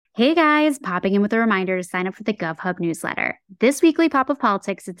Hey guys, popping in with a reminder to sign up for the GovHub newsletter. This weekly Pop of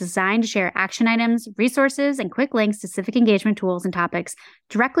Politics is designed to share action items, resources, and quick links to civic engagement tools and topics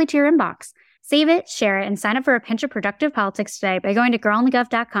directly to your inbox. Save it, share it, and sign up for a pinch of productive politics today by going to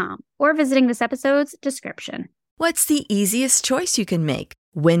girlonthegov.com or visiting this episode's description. What's the easiest choice you can make?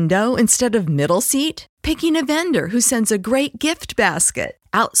 Window instead of middle seat? Picking a vendor who sends a great gift basket?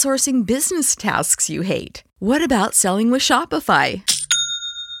 Outsourcing business tasks you hate? What about selling with Shopify?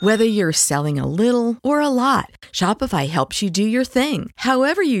 Whether you're selling a little or a lot, Shopify helps you do your thing,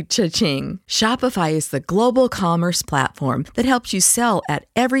 however you cha-ching. Shopify is the global commerce platform that helps you sell at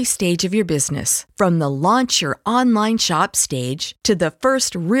every stage of your business. From the launch your online shop stage to the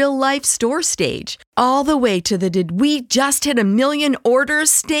first real-life store stage, all the way to the did we just hit 1 million orders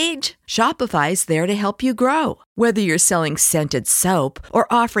stage. Shopify's there to help you grow. Whether you're selling scented soap or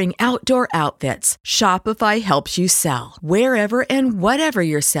offering outdoor outfits, Shopify helps you sell. Wherever and whatever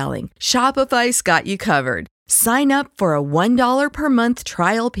you're selling, Shopify's got you covered. Sign up for a $1 per month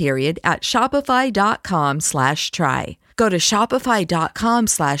trial period at shopify.com/try. Go to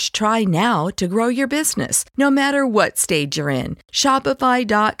shopify.com/try now to grow your business, no matter what stage you're in.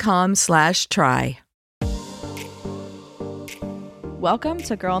 Shopify.com/try. Welcome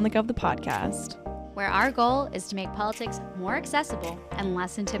to Girl on the Gov, the podcast, Where our goal is to make politics more accessible and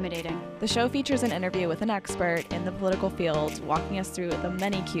less intimidating. The show features an interview with an expert in the political field, walking us through the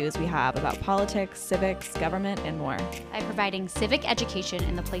many cues we have about politics, civics, government, and more. By providing civic education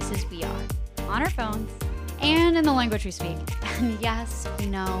in the places we are, on our phones, and in the language we speak. And yes, we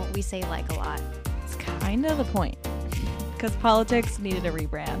know we say like a lot. It's kind of the point, because politics needed a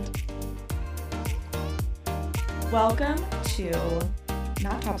rebrand. Welcome to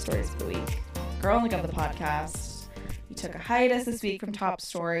not Top Stories of the Week, Girl on the Gov, the podcast. We took a hiatus this week from Top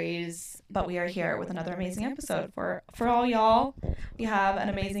Stories, but we are here with another amazing episode for all y'all. We have an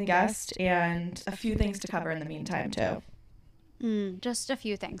amazing guest and a few things to cover in the meantime, too. Just a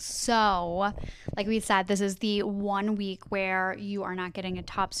few things. So, like we said, this is the 1 week where you are not getting a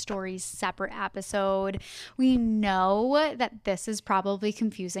Top Stories separate episode. We know that this is probably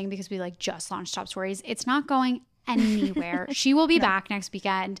confusing because we just launched Top Stories. It's not going anywhere. She will be back next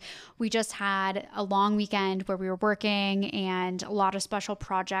weekend. We just had a long weekend where we were working and a lot of special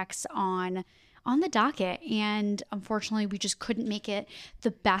projects on the docket, and unfortunately we just couldn't make it the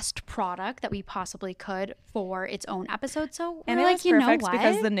best product that we possibly could for its own episode. So and we're it like, was you know perfect what?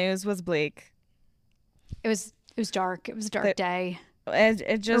 because the news was bleak. It was dark. It was a dark day.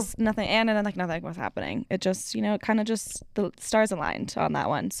 It just nothing, and then nothing was happening. It just kind of just the stars aligned on that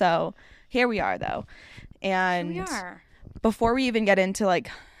one. So here we are though. And Here we are. Before we even get into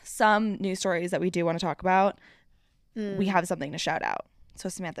some news stories that we do want to talk about, we have something to shout out. So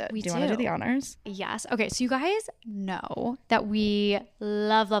Samantha, do you want to do the honors? Yes. Okay. So you guys know that we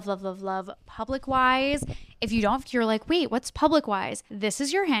love PublicWise. If you don't, you're like, wait, what's PublicWise? This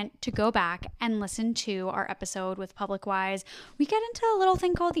is your hint to go back and listen to our episode with PublicWise. We get into a little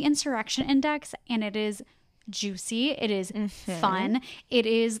thing called the Insurrection Index, and it is juicy. It is fun. It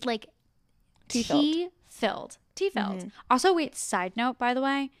is tea-filled. Also, wait, side note, by the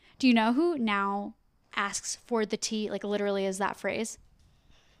way, do you know who now asks for the tea, literally is that phrase?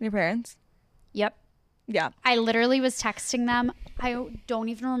 Your parents? Yep. Yeah. I literally was texting them. I don't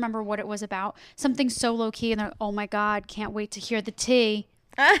even remember what it was about. Something so low-key, and they're, oh my God, can't wait to hear the tea.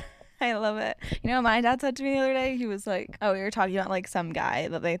 I love it. You know what my dad said to me the other day? He was like, oh, we were talking about some guy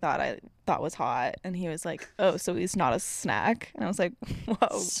that they I thought was hot, and he was like, oh, so he's not a snack? And I was like,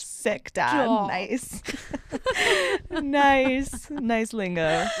 whoa, sick, Dad. Stop. Nice. nice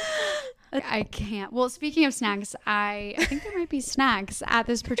lingo. I can't. Well, speaking of snacks, I think there might be snacks at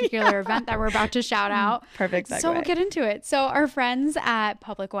this particular event that we're about to shout out. Perfect segue. So we'll get into it. So our friends at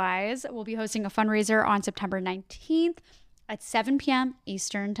PublicWise will be hosting a fundraiser on September 19th at 7 p.m.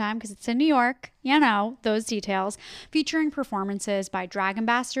 Eastern time, because it's in New York, those details, featuring performances by drag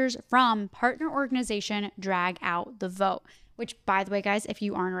ambassadors from partner organization Drag Out the Vote. Which, by the way, guys, if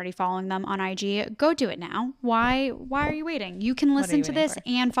you aren't already following them on IG, go do it now. Why are you waiting? You can listen to this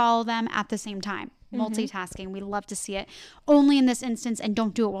and follow them at the same time. Multitasking. We love to see it. Only in this instance, and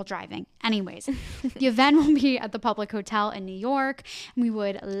don't do it while driving. Anyways, the event will be at the Public Hotel in New York. We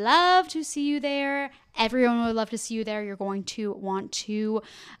would love to see you there. Everyone would love to see you there. You're going to want to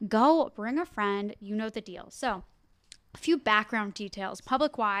go. Bring a friend. You know the deal. So, a few background details.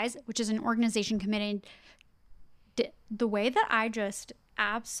 PublicWise, which is an organization committed. The way that I just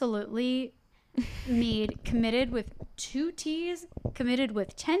absolutely made committed with 2 T's, committed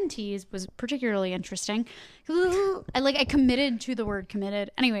with 10 T's was particularly interesting. I committed to the word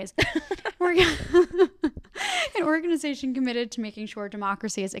committed. Anyways, we're An organization committed to making sure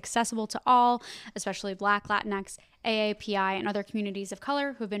democracy is accessible to all, especially Black, Latinx, AAPI, and other communities of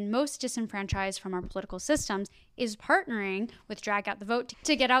color who have been most disenfranchised from our political systems, is partnering with Drag Out the Vote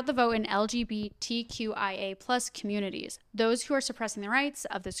to get out the vote in LGBTQIA plus communities. Those who are suppressing the rights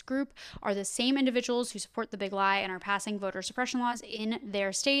of this group are the same individuals who support the big lie and are passing voter suppression laws in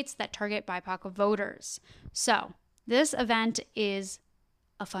their states that target BIPOC voters. So this event is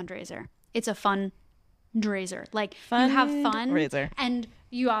a fundraiser. It's a fundraiser. Like, you have fun Fundraiser. and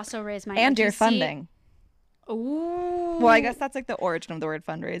you also raise money. And If you you're see- funding. Ooh. Well, I guess that's like the origin of the word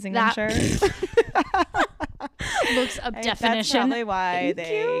fundraising, I'm sure. Looks up That's definition. probably why Thank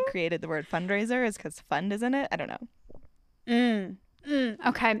they you. created the word fundraiser, is because fund is in it. I don't know.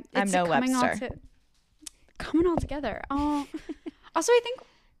 Okay. I'm It's no coming Webster. Coming all together. Oh. Also, I think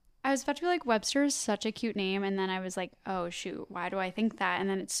I was about to be like, Webster is such a cute name. And then I was like, oh, shoot. Why do I think that? And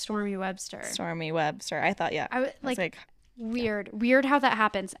then it's Stormy Webster. Stormy Webster. I thought, yeah. I was It's like, weird how that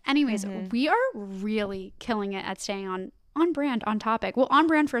happens. Anyways, Mm-hmm. we are really killing it at staying on brand, on topic. Well, on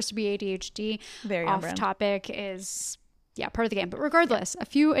brand for us to be ADHD. Very on off brand. topic is, yeah, part of the game. But regardless, a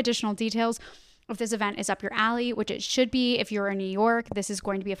few additional details. If this event is up your alley, which it should be if you're in New York, this is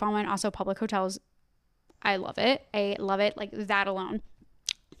going to be a fun one. Also, public hotels, I love it. I love it. Like, that alone.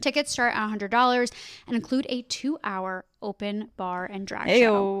 Tickets start at $100 and include a 2-hour open bar and drag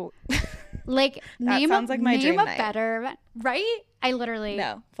show. Ew. Like, name sounds like my name dream a night. better event, right? I literally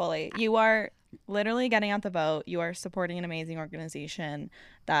No, fully. You are literally getting out the vote. You are supporting an amazing organization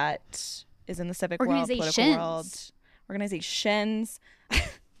that is in the civic world, political world. Organizations.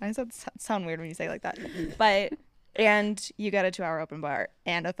 I said sound weird when you say it like that. But and you get a 2-hour open bar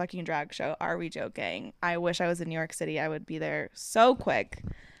and a fucking drag show. Are we joking? I wish I was in New York City. I would be there so quick.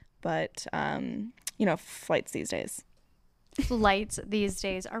 But flights these days. Flights these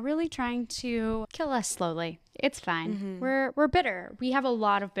days are really trying to kill us slowly. It's fine. We're bitter. We have a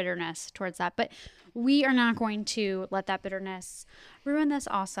lot of bitterness towards that, but we are not going to let that bitterness ruin this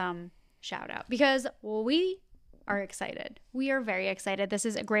awesome shout out, because we are excited. We are very excited. This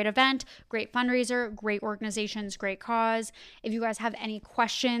is a great event, great fundraiser, great organizations, great cause. If you guys have any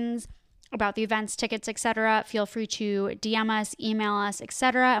questions about the events, tickets, etc., feel free to DM us, email us,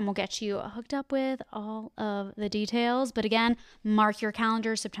 etc., and we'll get you hooked up with all of the details. But again, mark your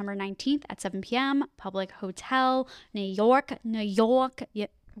calendar, September 19th at 7 p.m., Public Hotel, New York. Yeah.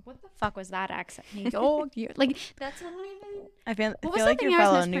 What the fuck was that accent? New York. Like, that's not even... I feel What was like the thing your I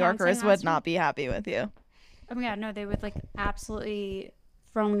was fellow New Yorkers mispronouncing would last not be happy with you. Oh my God, no, they would like absolutely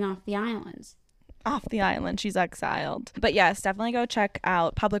throw me off the islands. Off the island. She's exiled. But yes, definitely go check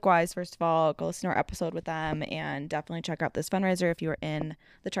out Public Wise, first of all. Go listen to our episode with them, and definitely check out this fundraiser if you are in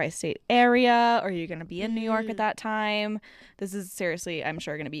the tri-state area or you're going to be in New York at that time. This is seriously, I'm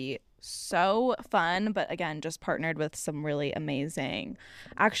sure, going to be so fun. But again, just partnered with some really amazing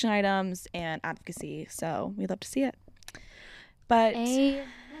action items and advocacy. So we'd love to see it. But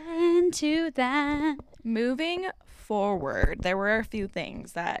Amen to that. moving forward, there were a few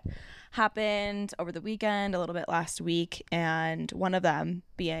things that happened over the weekend, a little bit last week, and one of them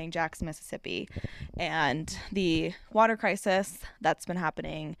being Jackson, Mississippi, and the water crisis that's been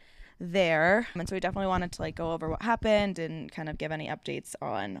happening there. And so we definitely wanted to go over what happened and kind of give any updates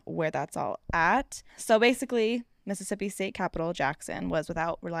on where that's all at. So basically, Mississippi state capital, Jackson, was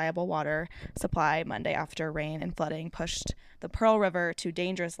without reliable water supply Monday after rain and flooding pushed the Pearl River to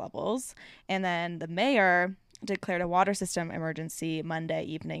dangerous levels. And then the mayor declared a water system emergency Monday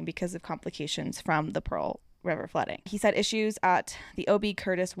evening because of complications from the Pearl River flooding. He said issues at the O.B.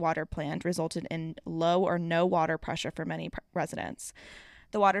 Curtis water plant resulted in low or no water pressure for many residents.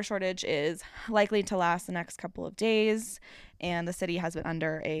 The water shortage is likely to last the next couple of days, and the city has been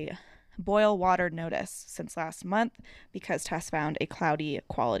under a boil water notice since last month because tests found a cloudy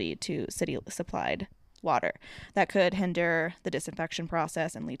quality to city supplied water that could hinder the disinfection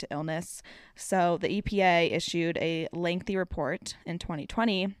process and lead to illness. So the EPA issued a lengthy report in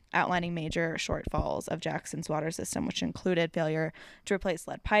 2020 outlining major shortfalls of Jackson's water system, which included failure to replace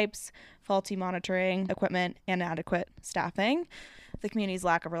lead pipes, faulty monitoring equipment, and inadequate staffing. The community's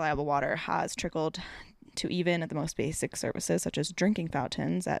lack of reliable water has trickled to even the most basic services such as drinking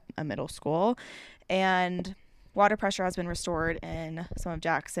fountains at a middle school, and water pressure has been restored in some of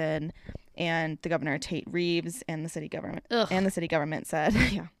Jackson, and the governor Tate Reeves and the city government said,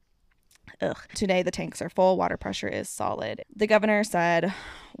 today the tanks are full, water pressure is solid. The governor said,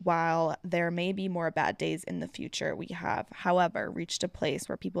 while there may be more bad days in the future, we have, however, reached a place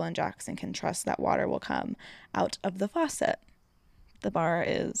where people in Jackson can trust that water will come out of the faucet. The bar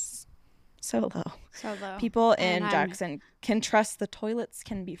is So low. So low. People And in Jackson can trust the toilets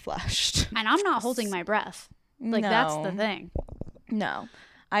can be flushed. And I'm not holding my breath. Like, that's the No. thing. No.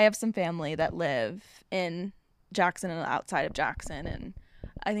 I have some family that live in Jackson and outside of Jackson, and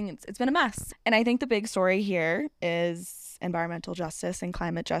I think it's been a mess. And I think the big story here is environmental justice and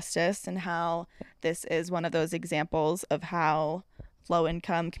climate justice, and how this is one of those examples of how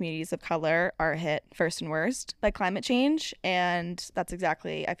low-income communities of color are hit first and worst by climate change. And that's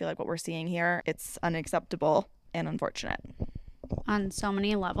exactly, I feel like, what we're seeing here. It's unacceptable and unfortunate. On so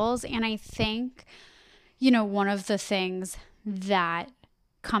many levels. And I think, you know, one of the things that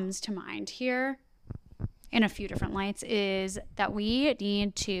comes to mind here in a few different lights is that we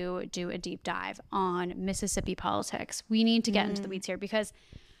need to do a deep dive on Mississippi politics. We need to get into the weeds here, because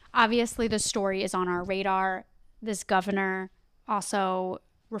obviously the story is on our radar. This governor, also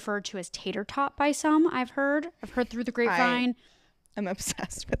referred to as tater tot by some, I've heard through the grapevine. I'm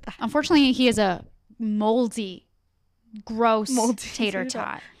obsessed with that. Unfortunately, he is a moldy, gross tater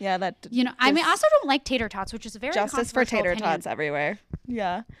tot. Yeah, that. You know, I mean, I also don't like tater tots, which is a very Justice for tater opinion. tots everywhere.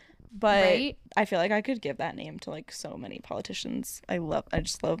 Yeah, but Right? I feel like I could give that name to like so many politicians. I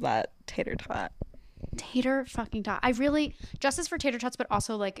just love that tater tot. Tater fucking tot. Justice for tater tots, but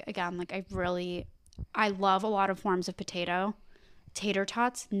also, like, again, like, I love a lot of forms of potato. Tater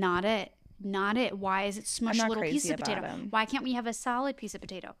tots, not it. Why is it smushed not little piece crazy of about potato? 'em. Why can't we have a solid piece of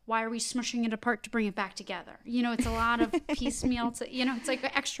potato? Why are we smushing it apart to bring it back together? You know, it's a lot of piecemeal. It's like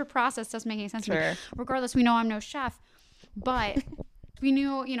an extra process. Doesn't make any sense to me. Sure. Regardless, we know I'm no chef, but we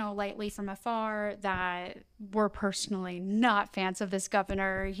knew, you know, lightly from afar that we're personally not fans of this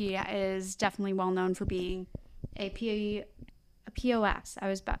governor. He is definitely well known for being a POS. I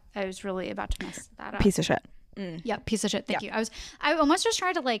was really about to mess that up. Piece of shit. Yeah, piece of shit. Thank you. I almost just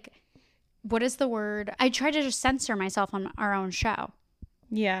tried to, like, what is the word? I tried to just censor myself on our own show.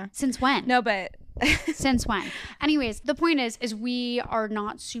 Yeah. Since when? No, but Since when? Anyways, the point is we are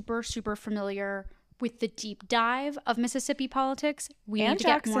not super, super familiar with the deep dive of Mississippi politics. We and need to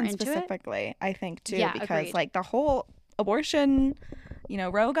get more Jackson into it. specifically, I think too, Yeah, because agreed. like the whole abortion, you know,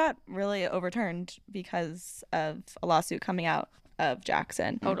 Roe got really overturned because of a lawsuit coming out of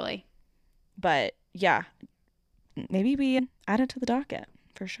Jackson. Totally. But yeah, maybe we add it to the docket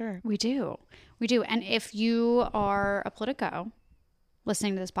for sure. We do. And if you are a Politico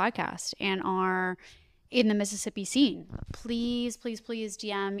listening to this podcast and are in the Mississippi scene, please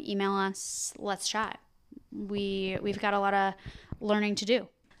DM, email us. Let's chat. We've got a lot of learning to do.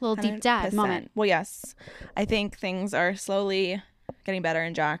 A little deep dive 100%. moment. Well, yes, I think things are slowly getting better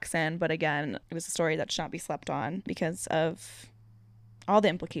in Jackson, but again, it was a story that should not be slept on because of all the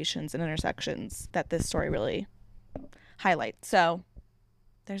implications and intersections that this story really highlights. So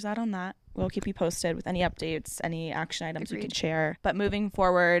there's that on that. We'll keep you posted with any updates, any action items we can share. But moving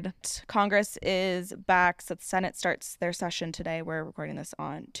forward, Congress is back. So the Senate starts their session today. We're recording this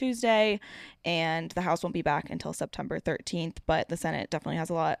on Tuesday, and the House won't be back until September 13th. But the Senate definitely has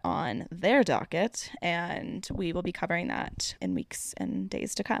a lot on their docket, and we will be covering that in weeks and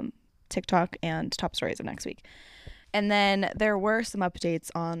days to come. TikTok and top stories of next week. And then there were some updates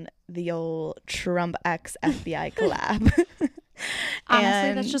on the old Trump X FBI collab.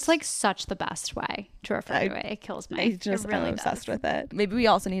 Honestly, that's just like such the best way to refer to it. It kills me. I just it really am obsessed does. with it. Maybe we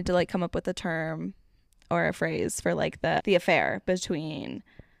also need to like come up with a term or a phrase for like the affair between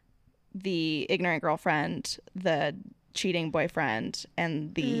the ignorant girlfriend, the cheating boyfriend,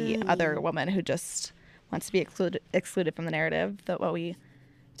 and the other woman who just wants to be excluded from the narrative. That what we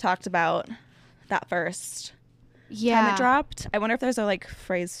talked about that first time it dropped. I wonder if there's a like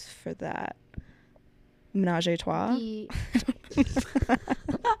phrase for that. Menage a trois.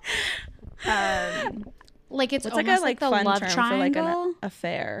 Like it's It's almost like a like the fun love term triangle. for like an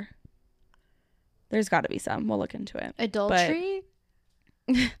affair. There's got to be some. We'll look into it. Adultery.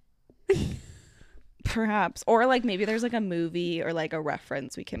 Perhaps, or like maybe there's like a movie or like a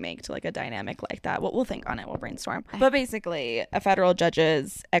reference we can make to like a dynamic like that. We'll think on it. We'll brainstorm. But basically, a federal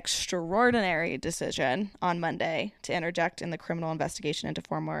judge's extraordinary decision on Monday to interject in the criminal investigation into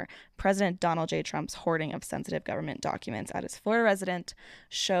former President Donald J. Trump's hoarding of sensitive government documents at his Florida residence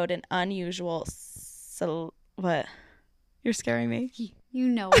showed an unusual. What? You're scaring me. You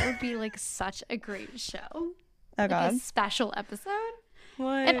know, it would be like such a great show. Oh Like God. a special episode.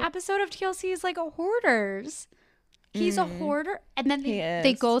 What? An episode of TLC is like a hoarders. He's a hoarder, and then they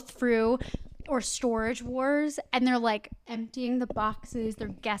is. go through or storage wars, and they're like emptying the boxes. They're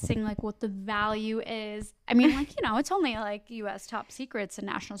guessing like what the value is. I mean, like, you know, it's only like U.S. top secrets and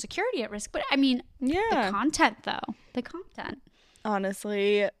national security at risk, but I mean, Yeah. the content though, the content.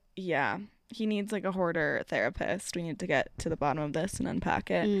 Honestly, yeah. He needs like a hoarder therapist. We need to get to the bottom of this and unpack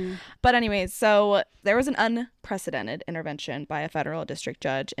it. But anyways, so there was an unprecedented intervention by a federal district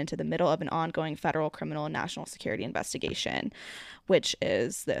judge into the middle of an ongoing federal criminal and national security investigation, which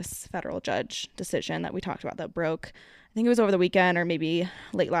is this federal judge decision that we talked about that broke. I think it was over the weekend or maybe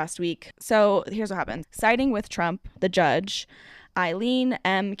late last week. So here's what happened. Siding with Trump, the judge, Eileen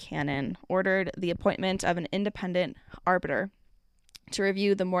M. Cannon, ordered the appointment of an independent arbiter to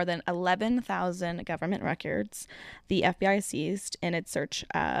review the more than 11,000 government records the FBI seized in its search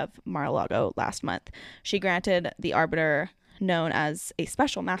of Mar-a-Lago last month. She granted the arbiter, known as a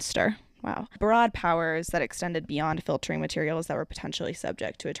special master, broad powers that extended beyond filtering materials that were potentially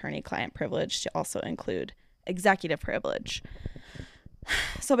subject to attorney-client privilege to also include executive privilege.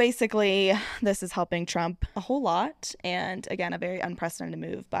 So basically, this is helping Trump a whole lot, and again, a very unprecedented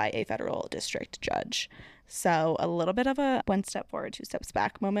move by a federal district judge. So a little bit of a one step forward, two steps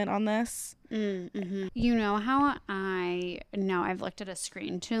back moment on this. Mm-hmm. You know how I know I've looked at a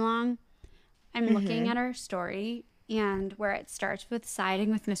screen too long? I'm looking at her story, and where it starts with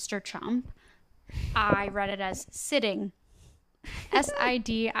siding with Mr. Trump, I read it as sitting.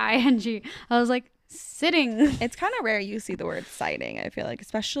 Siding. I was like, sitting. It's kind of rare you see the word siding, I feel like,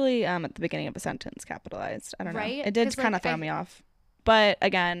 especially at the beginning of a sentence capitalized. I don't know. It did kind of throw me off. But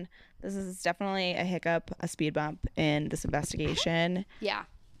again, this is definitely a hiccup, a speed bump in this investigation. Yeah.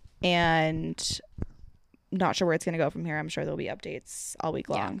 And not sure where it's going to go from here. I'm sure there'll be updates all week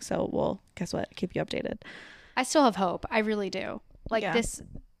long. So we'll, guess what? Keep you updated. I still have hope. I really do. Like this,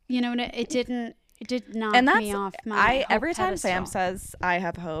 you know, it did knock me off my every time pedestal. Sam says I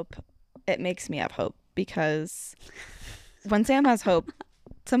have hope, it makes me have hope, because when Sam has hope,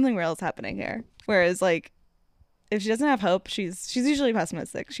 something real is happening here. Whereas like, if she doesn't have hope, she's usually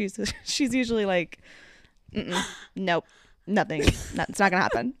pessimistic. She's usually like, nope, nothing. It's not gonna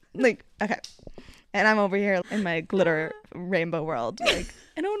happen. Like, okay. And I'm over here in my glitter rainbow world. Like,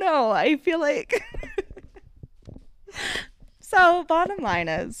 I don't know. I feel like. So bottom line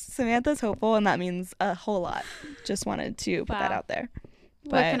is Samantha's hopeful, and that means a whole lot. Just wanted to put that out there.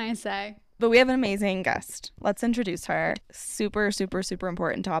 What can I say? But we have an amazing guest. Let's introduce her. Super, super, super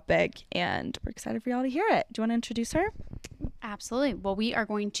important topic, and we're excited for y'all to hear it. Do you want to introduce her? Absolutely. Well, we are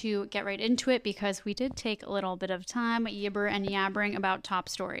going to get right into it because we did take a little bit of time yabbering about top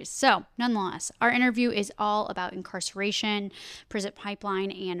stories. So, nonetheless, our interview is all about incarceration, prison pipeline,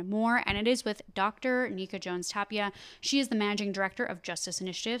 and more, and it is with Dr. Nika Jones Tapia. She is the managing director of Justice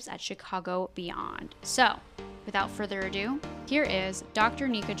Initiatives at Chicago Beyond. So, without further ado, here is Dr.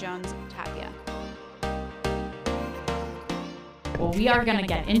 Nika Jones Tapia. Well, we are going to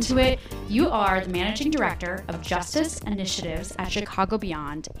get into it. You are the managing director of Justice Initiatives at Chicago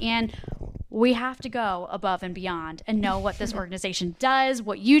Beyond, and we have to go above and beyond and know what this organization does,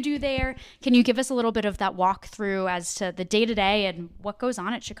 what you do there. Can you give us a little bit of that walkthrough as to the day-to-day and what goes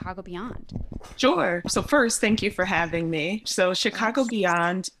on at Chicago Beyond? Sure. So first, thank you for having me. So Chicago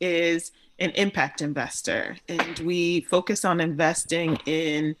Beyond is an impact investor, and we focus on investing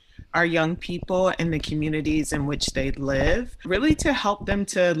in our young people and the communities in which they live, really to help them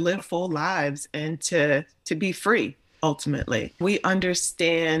to live full lives and to be free, ultimately. We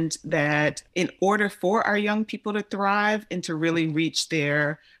understand that in order for our young people to thrive and to really reach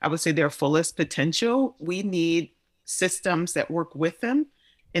their fullest potential, we need systems that work with them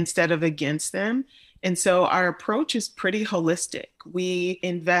instead of against them. And so our approach is pretty holistic. We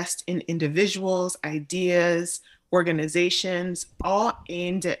invest in individuals, ideas, organizations, all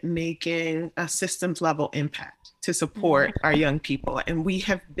aimed at making a systems level impact to support our young people. And we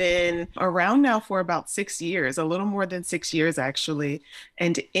have been around now for about 6 years, a little more than 6 years actually.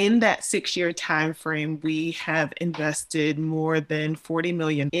 And in that 6-year time frame, we have invested more than 40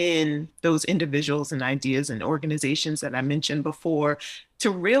 million in those individuals and ideas and organizations that I mentioned before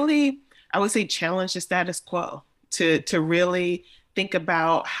to really, I would say, challenge the status quo, to really think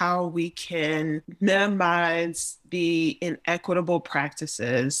about how we can minimize the inequitable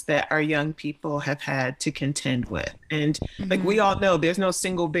practices that our young people have had to contend with. And like we all know, there's no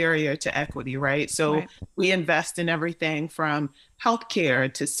single barrier to equity, right? So we invest in everything from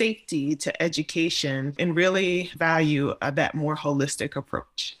healthcare to safety to education, and really value that more holistic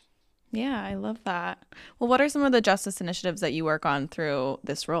approach. Yeah, I love that. Well, what are some of the justice initiatives that you work on through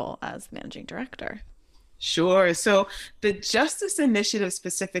this role as managing director? Sure. So the Justice Initiatives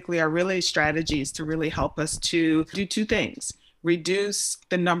specifically are really strategies to really help us to do two things: reduce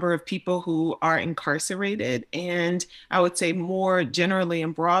the number of people who are incarcerated, and I would say more generally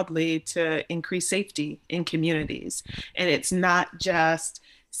and broadly to increase safety in communities. And it's not just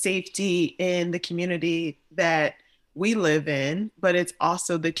safety in the community that we live in, but it's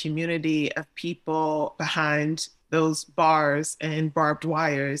also the community of people behind those bars and barbed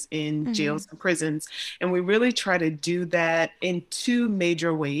wires in jails and prisons. And we really try to do that in two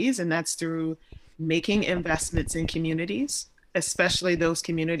major ways, and that's through making investments in communities, especially those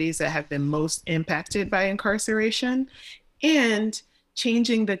communities that have been most impacted by incarceration, and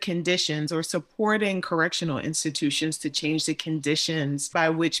changing the conditions or supporting correctional institutions to change the conditions by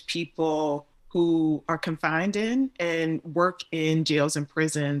which people who are confined in and work in jails and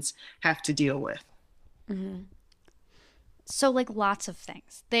prisons have to deal with. So like lots of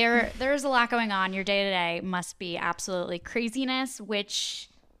things. There's a lot going on. Your day to day must be absolutely craziness, which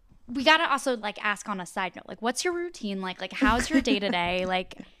we got to also like ask on a side note. Like what's your routine like? Like how's your day to day?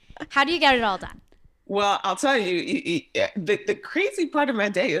 Like how do you get it all done? Well, I'll tell you, the crazy part of my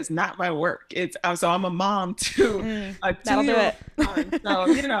day is not my work. So I'm a mom to a That'll do it. 2-year-old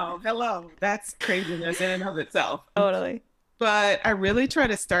son. So, hello, that's craziness in and of itself. Totally. But I really try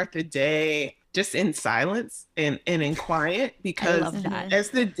to start the day just in silence and in quiet, because love that. as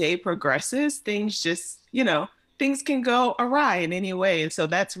the day progresses, things just, things can go awry in any way. And so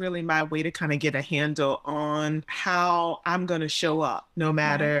that's really my way to kind of get a handle on how I'm going to show up no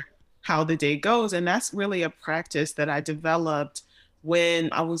matter how the day goes. And that's really a practice that I developed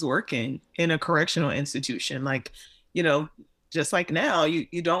when I was working in a correctional institution. Like, just like now,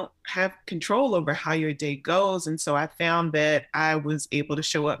 you don't have control over how your day goes. And so I found that I was able to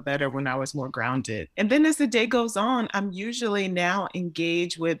show up better when I was more grounded. And then as the day goes on, I'm usually now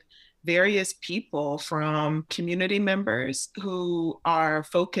engaged with various people, from community members who are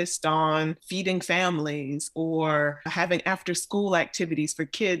focused on feeding families or having after school activities for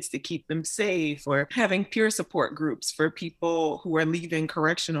kids to keep them safe, or having peer support groups for people who are leaving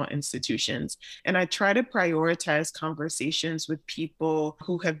correctional institutions. And I try to prioritize conversations with people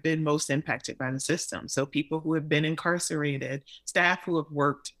who have been most impacted by the system. So people who have been incarcerated, staff who have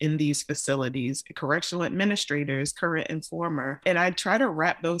worked in these facilities, correctional administrators, current and former. And I try to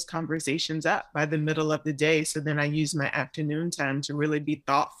wrap those conversations up by the middle of the day. So then I use my afternoon time to really be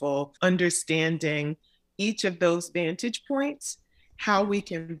thoughtful, understanding each of those vantage points, how we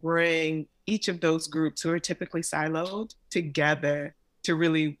can bring each of those groups who are typically siloed together to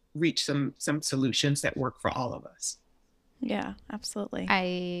really reach some solutions that work for all of us. Yeah, absolutely.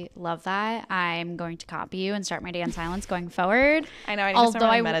 I love that. I'm going to copy you and start my day in silence going forward. I know. I need to start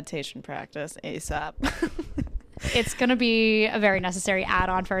my meditation practice ASAP. It's going to be a very necessary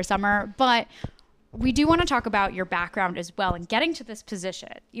add-on for our summer, but we do want to talk about your background as well and getting to this position.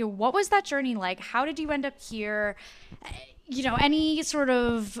 What was that journey like? How did you end up here? Any sort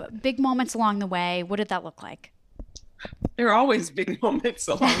of big moments along the way? What did that look like? There are always big moments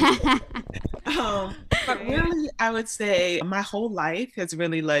along the way. But really, I would say my whole life has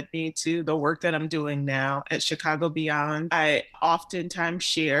really led me to the work that I'm doing now at Chicago Beyond. I oftentimes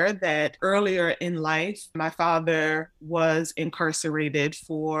share that earlier in life, my father was incarcerated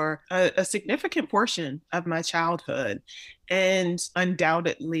for a significant portion of my childhood. And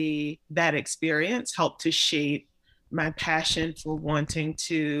undoubtedly, that experience helped to shape my passion for wanting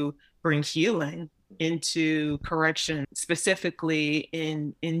to bring healing into correction, specifically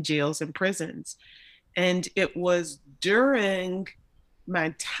in jails and prisons. And it was during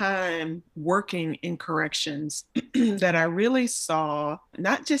my time working in corrections that I really saw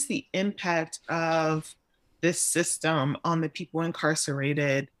not just the impact of this system on the people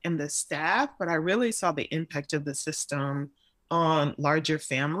incarcerated and the staff, but I really saw the impact of the system on larger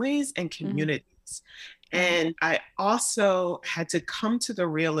families and communities. And I also had to come to the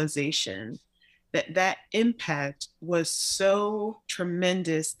realization that impact was so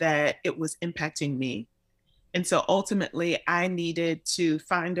tremendous that it was impacting me. And so ultimately, I needed to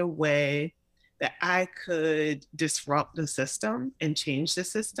find a way that I could disrupt the system and change the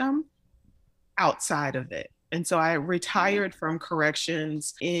system outside of it. And so I retired from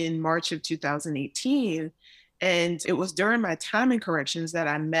corrections in March of 2018. And it was during my time in corrections that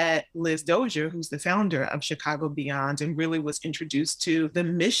I met Liz Dozier, who's the founder of Chicago Beyond, and really was introduced to the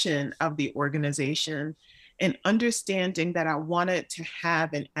mission of the organization, and understanding that I wanted to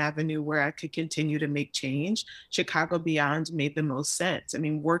have an avenue where I could continue to make change. Chicago Beyond made the most sense. I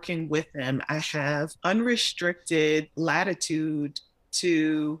mean, working with them, I have unrestricted latitude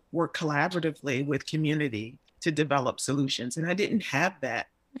to work collaboratively with community to develop solutions. And I didn't have that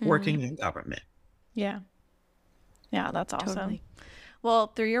working in government. Yeah. Yeah, that's awesome. Totally. Well,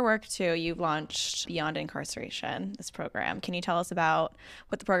 through your work too, you've launched Beyond Incarceration, this program. Can you tell us about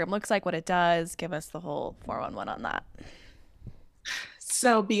what the program looks like, what it does? Give us the whole 411 on that.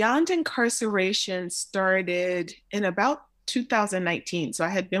 So Beyond Incarceration started in about 2019. So I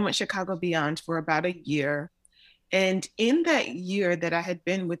had been with Chicago Beyond for about a year. And in that year that I had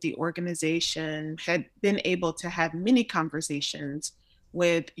been with the organization, had been able to have many conversations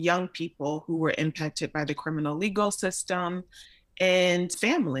with young people who were impacted by the criminal legal system and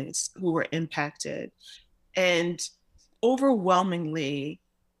families who were impacted. And overwhelmingly,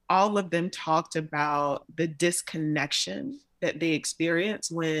 all of them talked about the disconnection that they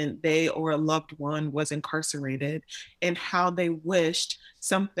experienced when they or a loved one was incarcerated and how they wished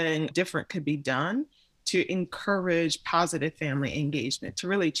something different could be done to encourage positive family engagement, to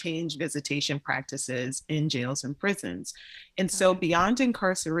really change visitation practices in jails and prisons. And so Beyond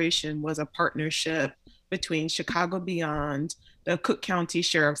Incarceration was a partnership between Chicago Beyond, the Cook County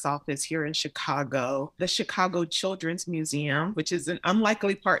Sheriff's Office here in Chicago, the Chicago Children's Museum, which is an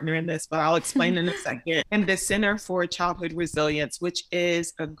unlikely partner in this, but I'll explain in a second, and the Center for Childhood Resilience, which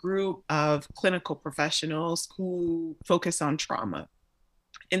is a group of clinical professionals who focus on trauma.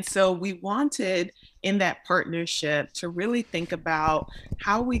 And so we wanted in that partnership to really think about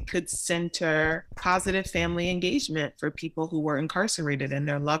how we could center positive family engagement for people who were incarcerated and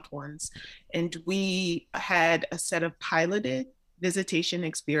their loved ones. And we had a set of piloted visitation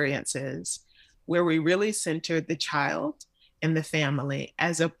experiences where we really centered the child and the family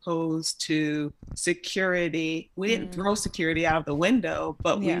as opposed to security. We didn't throw security out of the window,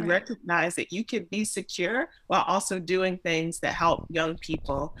 but we recognized that you could be secure while also doing things that help young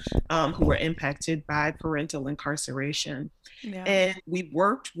people who were impacted by parental incarceration. And we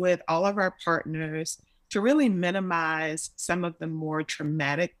worked with all of our partners to really minimize some of the more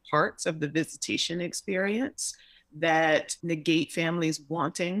traumatic parts of the visitation experience that negate families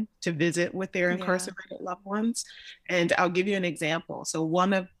wanting to visit with their incarcerated loved ones. And I'll give you an example. So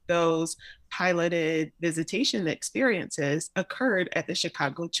one of those piloted visitation experiences occurred at the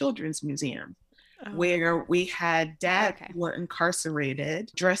Chicago Children's Museum, where we had dads who were incarcerated,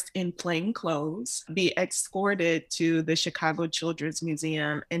 dressed in plain clothes, be escorted to the Chicago Children's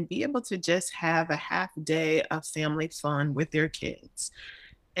Museum and be able to just have a half day of family fun with their kids.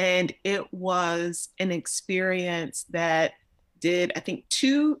 And it was an experience that did, I think,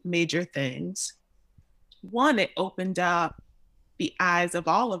 two major things. One, it opened up the eyes of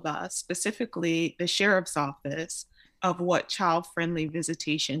all of us, specifically the sheriff's office, of what child-friendly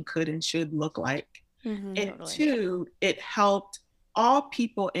visitation could and should look like. And two, it helped all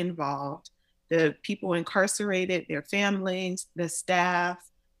people involved, the people incarcerated, their families, the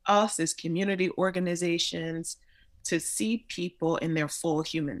staff, us as community organizations, to see people in their full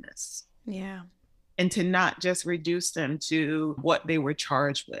humanness. And to not just reduce them to what they were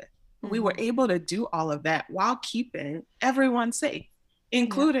charged with. We were able to do all of that while keeping everyone safe,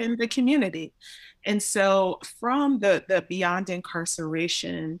 including the community. And so from the Beyond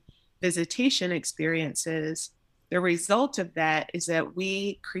Incarceration visitation experiences, the result of that is that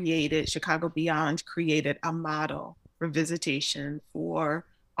Chicago Beyond created a model for visitation for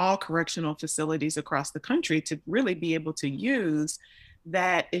all correctional facilities across the country to really be able to use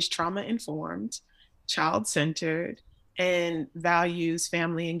that is trauma-informed, child-centered, and values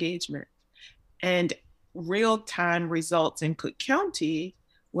family engagement. And real-time results in Cook County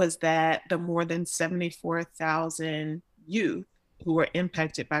was that the more than 74,000 youth who were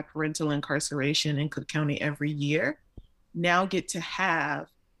impacted by parental incarceration in Cook County every year now get to have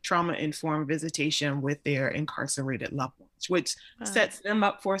trauma-informed visitation with their incarcerated loved ones, which sets them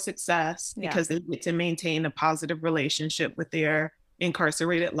up for success because they get to maintain a positive relationship with their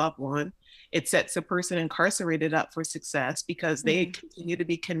incarcerated loved one. It sets a person incarcerated up for success because they continue to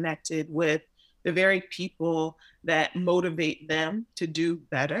be connected with the very people that motivate them to do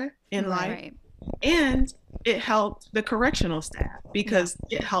better in life. And it helped the correctional staff because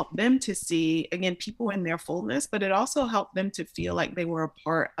it helped them to see, again, people in their fullness, but it also helped them to feel like they were a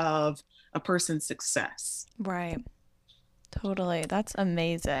part of a person's success. Totally. That's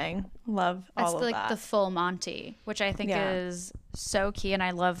amazing. Love all of that. That's like the full Monty, which I think is so key. And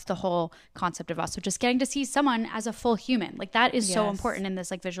I love the whole concept of also just getting to see someone as a full human. Like that is so important in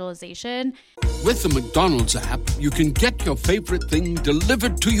this like visualization. With the McDonald's app, you can get your favorite thing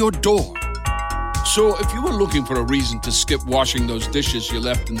delivered to your door. So if you were looking for a reason to skip washing those dishes you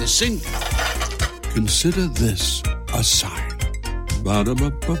left in the sink, consider this a sign.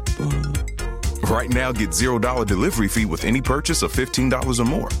 Ba-da-ba-ba-ba. Right now, get $0 delivery fee with any purchase of $15 or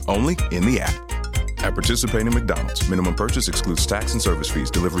more, only in the app. At participating McDonald's, minimum purchase excludes tax and service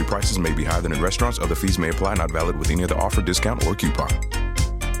fees. Delivery prices may be higher than in restaurants. Other fees may apply, not valid with any other offer, discount, or coupon.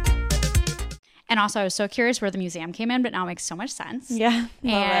 And also, I was so curious where the museum came in, but now it makes so much sense.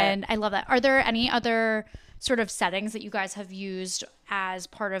 And I love that. Are there any other sort of settings that you guys have used as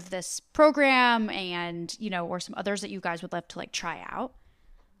part of this program and, or some others that you guys would love to like try out?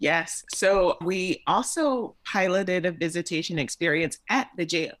 Yes. So we also piloted a visitation experience at the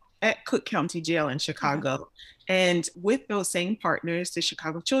jail, at Cook County Jail in Chicago. And with those same partners, the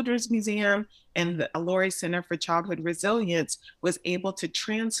Chicago Children's Museum and the Alori Center for Childhood Resilience was able to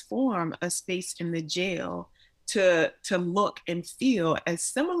transform a space in the jail to look and feel as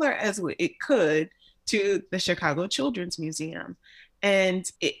similar as it could to the Chicago Children's Museum. And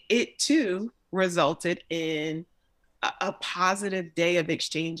it too resulted in a positive day of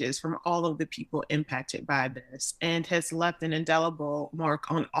exchanges from all of the people impacted by this, and has left an indelible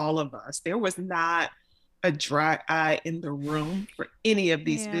mark on all of us. There was not a dry eye in the room for any of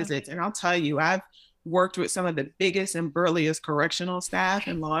these visits. And I'll tell you, I've worked with some of the biggest and burliest correctional staff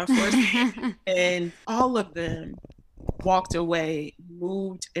and law enforcement, and all of them walked away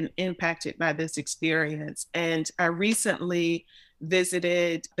moved and impacted by this experience. And I recently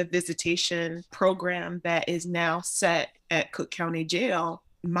visited the visitation program that is now set at Cook County Jail,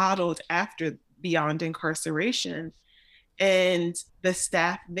 modeled after Beyond Incarceration. And the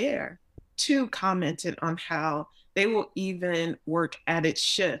staff there too commented on how they will even work added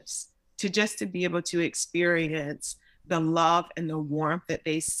shifts to be able to experience the love and the warmth that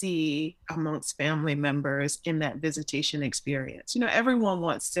they see amongst family members in that visitation experience. You know, everyone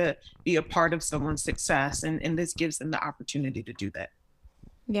wants to be a part of someone's success, and this gives them the opportunity to do that.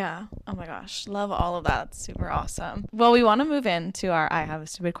 Yeah. Oh my gosh. Love all of that. It's super awesome. Well, we want to move into our I Have a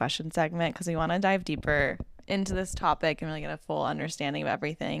Stupid Question segment because we want to dive deeper into this topic and really get a full understanding of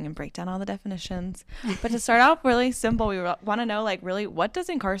everything and break down all the definitions. But to start out really simple, we want to know, like, really, what does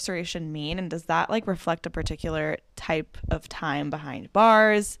incarceration mean? And does that, like, reflect a particular type of time behind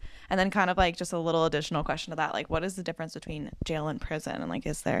bars? And then kind of like just a little additional question to that, like, what is the difference between jail and prison? And like,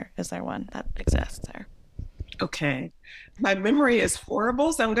 is there one that exists there? Okay. My memory is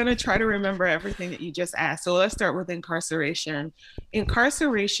horrible, so I'm going to try to remember everything that you just asked. So let's start with incarceration.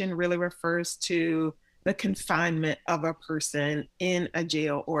 Incarceration really refers to the confinement of a person in a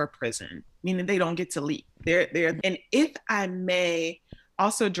jail or a prison, meaning they don't get to leave. And if I may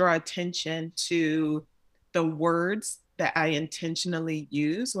also draw attention to the words that I intentionally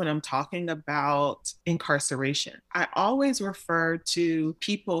use when I'm talking about incarceration. I always refer to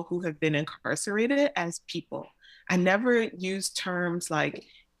people who have been incarcerated as people. I never use terms like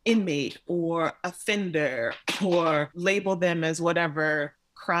inmate or offender or label them as whatever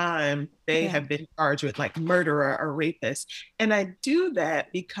crime they have been charged with, like murderer or rapist. And I do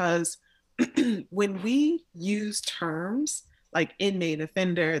that because when we use terms like inmate,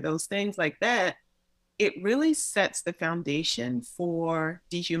 offender, those things like that, it really sets the foundation for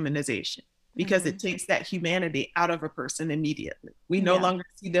dehumanization because it takes that humanity out of a person immediately. We no longer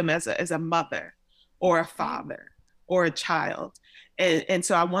see them as a mother or a father or a child. And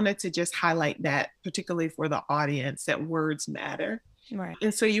so I wanted to just highlight that, particularly for the audience, that words matter. Right.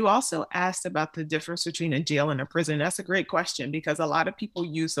 And so you also asked about the difference between a jail and a prison. That's a great question because a lot of people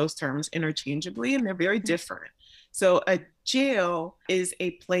use those terms interchangeably and they're very different. So a jail is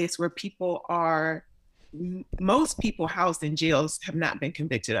a place where most people housed in jails have not been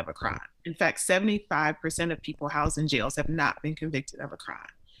convicted of a crime. In fact, 75% of people housed in jails have not been convicted of a crime.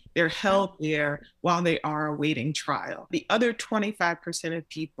 They're held there while they are awaiting trial. The other 25% of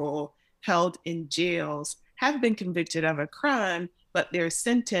people held in jails have been convicted of a crime, but their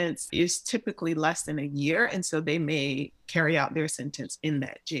sentence is typically less than a year, and so they may carry out their sentence in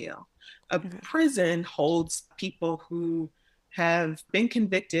that jail. A prison holds people who have been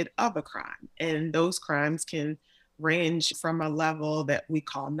convicted of a crime, and those crimes can range from a level that we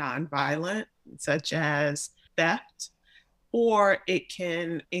call nonviolent, such as theft, or it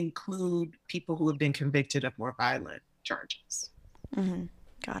can include people who have been convicted of more violent charges. Mm-hmm.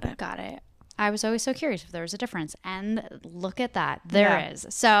 Got it. I was always so curious if there was a difference, and look at that. There is.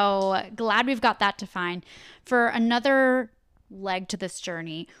 So glad we've got that defined. For another leg to this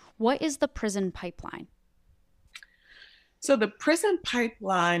journey, what is the prison pipeline? So the prison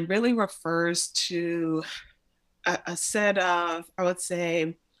pipeline really refers to a set of, I would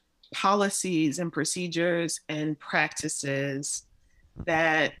say, policies and procedures and practices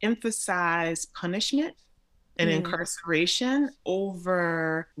that emphasize punishment and incarceration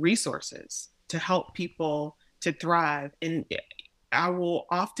over resources to help people to thrive. And I will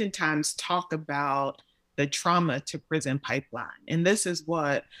oftentimes talk about the trauma to prison pipeline. And this is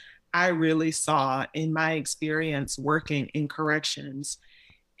what I really saw in my experience working in corrections,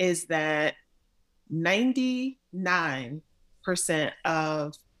 is that 99%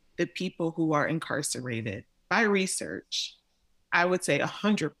 of the people who are incarcerated, by research, I would say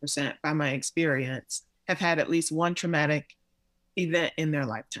 100% by my experience, have had at least one traumatic event in their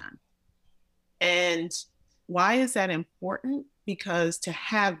lifetime. And why is that important? because to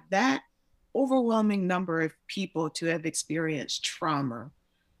have that overwhelming number of people to have experienced trauma,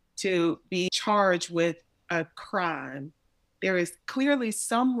 to be charged with a crime, there is clearly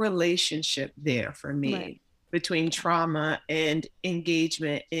some relationship there for me Right. between trauma and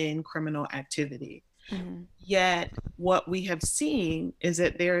engagement in criminal activity. Yet, what we have seen is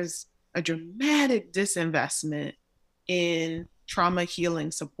that there's a dramatic disinvestment in trauma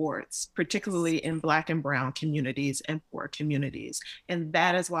healing supports, particularly in Black and Brown communities and poor communities. And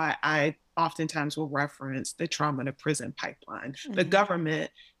that is why I oftentimes will reference the trauma to prison pipeline. The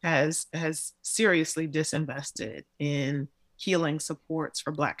government has seriously disinvested in healing supports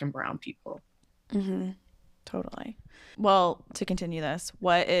for Black and Brown people. Totally. Well, to continue this,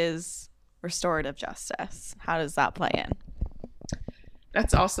 what is restorative justice? How does that play in?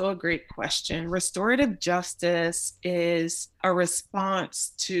 That's also a great question. Restorative justice is a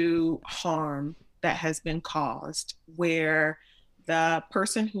response to harm that has been caused, where the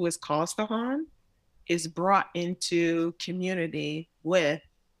person who has caused the harm is brought into community with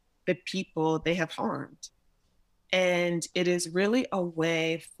the people they have harmed. And it is really a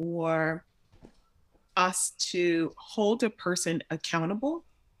way for us to hold a person accountable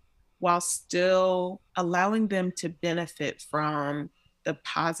while still allowing them to benefit from the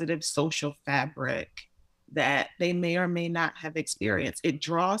positive social fabric that they may or may not have experienced. It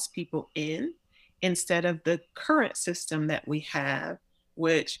draws people in instead of the current system that we have,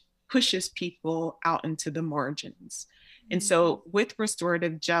 which pushes people out into the margins. And so with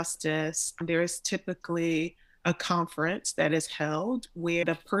restorative justice, there is typically a conference that is held where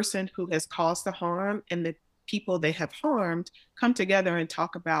the person who has caused the harm and the people they have harmed come together and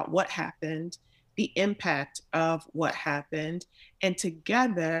talk about what happened, the impact of what happened, and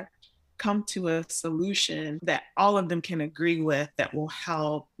together come to a solution that all of them can agree with that will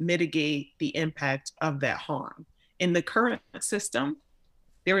help mitigate the impact of that harm. In the current system,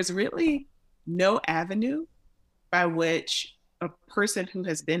 there is really no avenue by which a person who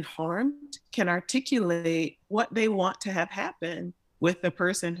has been harmed can articulate what they want to have happen with the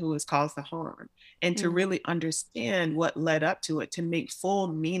person who has caused the harm, and to really understand what led up to it, to make full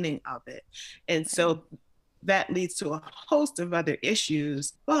meaning of it. And so that leads to a host of other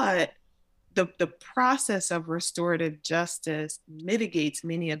issues, but the process of restorative justice mitigates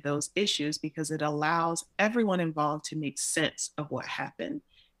many of those issues because it allows everyone involved to make sense of what happened,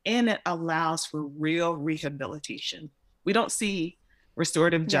 and it allows for real rehabilitation. We don't see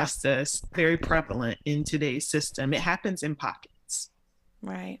restorative justice very prevalent in today's system. It happens in pockets.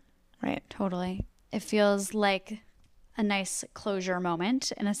 Right. Totally. It feels like a nice closure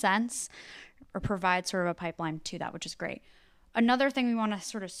moment in a sense, or provide sort of a pipeline to that, which is great. Another thing we want to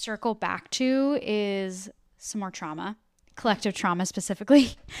sort of circle back to is some more trauma, collective trauma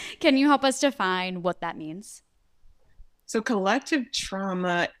specifically. Can you help us define what that means? So collective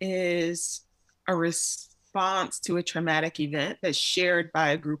trauma is a response to a traumatic event that's shared by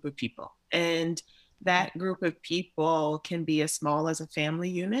a group of people. And that group of people can be as small as a family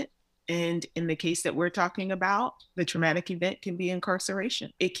unit. And in the case that we're talking about, the traumatic event can be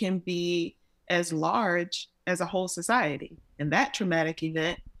incarceration. It can be as large as a whole society. And that traumatic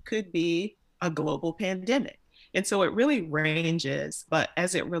event could be a global pandemic. And so it really ranges, but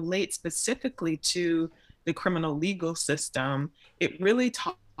as it relates specifically to the criminal legal system, it really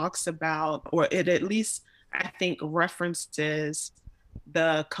talks about, or it at least, I think, references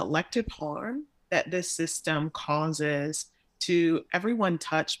the collective harm that this system causes to everyone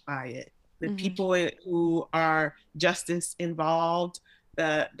touched by it. The people who are justice involved,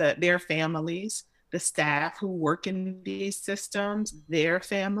 their families, the staff who work in these systems, their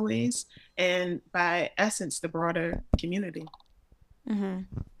families, and by essence, the broader community.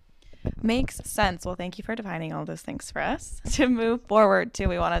 Makes sense. Well, thank you for defining all those things for us. To move forward to,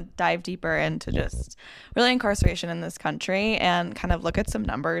 we want to dive deeper into just really incarceration in this country and kind of look at some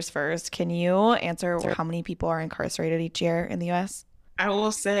numbers first. Can you answer how many people are incarcerated each year in the U.S.? I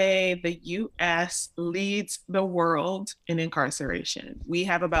will say the U.S. leads the world in incarceration. We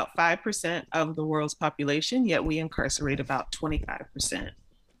have about 5% of the world's population, yet we incarcerate about 25%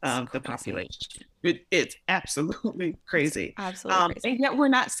 of the population. It's absolutely crazy. Absolutely crazy. And yet we're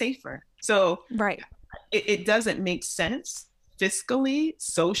not safer. So right. It doesn't make sense fiscally,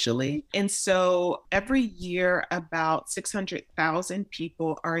 socially. And so every year, about 600,000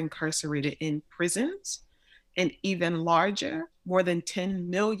 people are incarcerated in prisons. And even larger, more than 10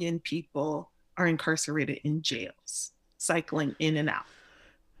 million people are incarcerated in jails, cycling in and out.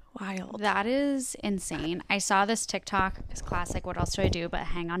 Wild. That is insane. I saw this TikTok. It's classic. What else do I do but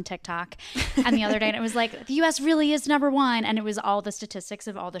hang on TikTok? And the other day, and it was like, the US really is #1. And it was all the statistics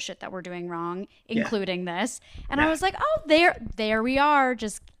of all the shit that we're doing wrong, including this. And I was like, oh, there we are.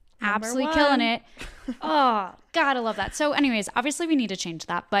 Just absolutely killing it. Oh, God, I love that. So anyways, obviously we need to change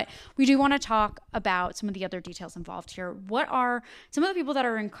that, but we do want to talk about some of the other details involved here. What are some of the people that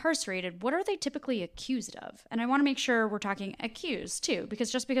are incarcerated? What are they typically accused of? And I want to make sure we're talking accused too, because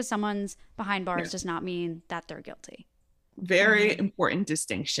just because someone's behind bars does not mean that they're guilty. Very important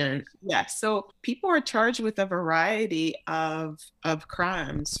distinction. Yes. So people are charged with a variety of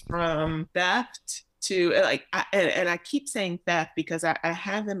crimes, from theft to and I keep saying theft because I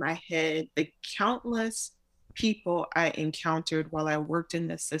have in my head the countless people I encountered while I worked in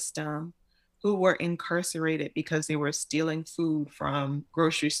the system who were incarcerated because they were stealing food from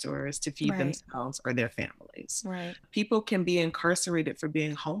grocery stores to feed themselves or their families. Right. People can be incarcerated for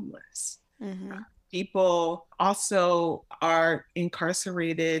being homeless. Mm-hmm. People also are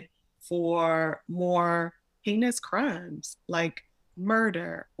incarcerated for more heinous crimes like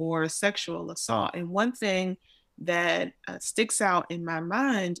murder or sexual assault. And one thing that sticks out in my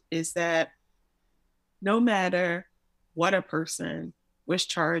mind is that no matter what a person was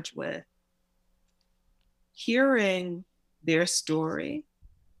charged with, hearing their story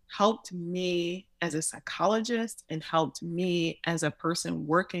helped me as a psychologist and helped me as a person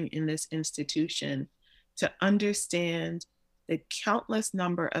working in this institution to understand the countless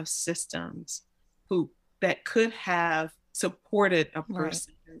number of systems that could have supported a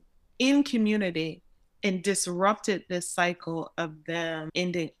person in community and disrupted this cycle of them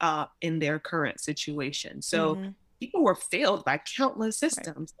ending up in their current situation. So people were failed by countless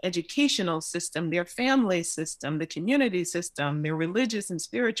systems, educational system, their family system, the community system, their religious and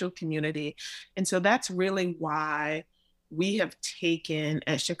spiritual community. And so that's really why we have taken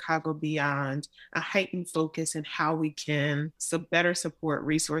at Chicago Beyond a heightened focus in how we can better support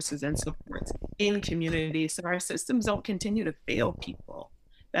resources and supports in communities so our systems don't continue to fail people.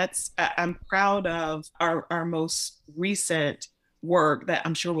 I'm proud of our most recent work that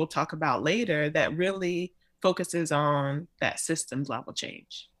I'm sure we'll talk about later that really focuses on that systems level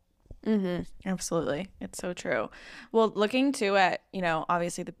change. Mm-hmm. Absolutely. It's so true. Well, looking too at,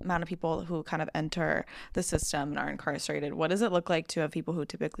 obviously the amount of people who kind of enter the system and are incarcerated, what does it look like to have people who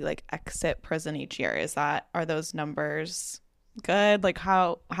typically exit prison each year? Are those numbers good?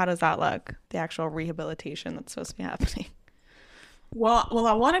 How does that look? The actual rehabilitation that's supposed to be happening? Well,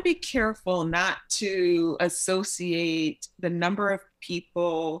 I want to be careful not to associate the number of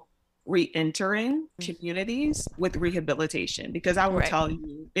people re-entering communities with rehabilitation, because I will tell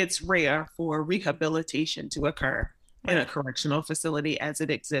you it's rare for rehabilitation to occur in a correctional facility as it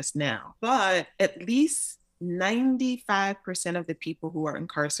exists now. But at least 95% of the people who are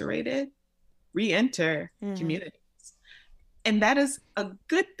incarcerated re-enter communities. And that is a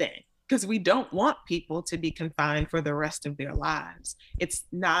good thing, because we don't want people to be confined for the rest of their lives. It's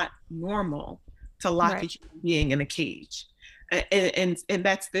not normal to lock a human being in a cage. And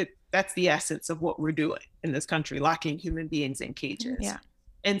that's the essence of what we're doing in this country, locking human beings in cages. Yeah.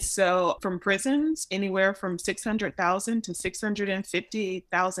 And so from prisons, anywhere from 600,000 to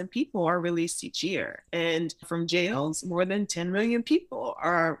 650,000 people are released each year. And from jails, more than 10 million people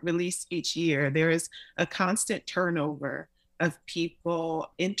are released each year. There is a constant turnover of people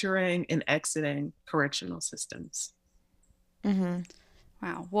entering and exiting correctional systems. Mm-hmm.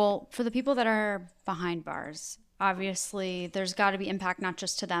 Wow. Well, for the people that are behind bars, obviously there's got to be impact not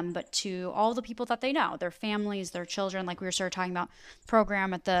just to them, but to all the people that they know, their families, their children, like we were sort of talking about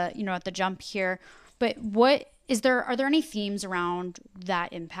program at the jump here. But are there any themes around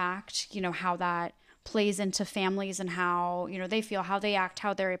that impact, how that plays into families and how, they feel, how they act,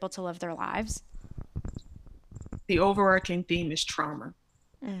 how they're able to live their lives? The overarching theme is trauma.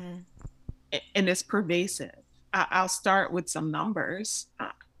 And it's pervasive. I'll start with some numbers.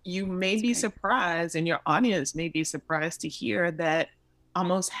 You may be surprised, and your audience may be surprised to hear that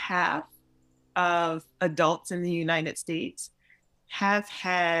almost half of adults in the United States have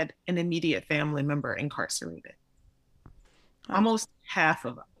had an immediate family member incarcerated. Almost half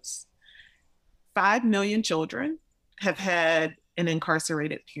of us. 5 million children have had an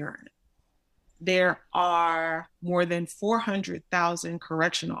incarcerated parent. There are more than 400,000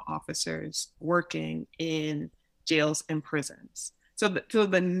 correctional officers working in jails and prisons. So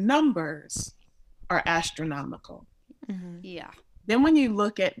the numbers are astronomical. Mm-hmm. Yeah. Then when you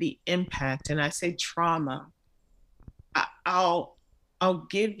look at the impact, and I say trauma, I'll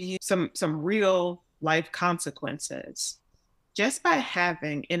give you some real life consequences. Just by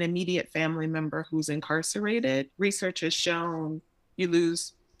having an immediate family member who's incarcerated, research has shown you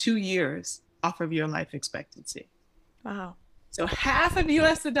lose 2 years off of your life expectancy. Wow. So half of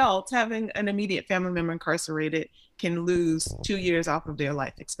US adults having an immediate family member incarcerated can lose 2 years off of their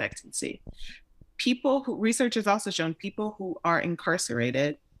life expectancy. Research has also shown people who are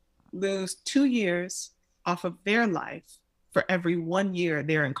incarcerated lose 2 years off of their life for every 1 year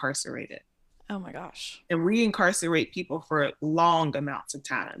they're incarcerated. Oh my gosh. And we incarcerate people for long amounts of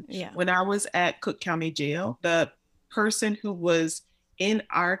time. Yeah. When I was at Cook County Jail, the person who was in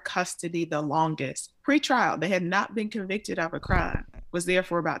our custody the longest, pre-trial, they had not been convicted of a crime, was there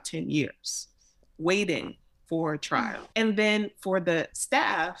for about 10 years, waiting for trial. And then for the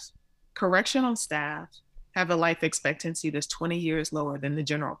staff, correctional staff have a life expectancy that's 20 years lower than the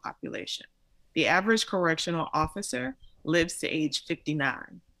general population. The average correctional officer lives to age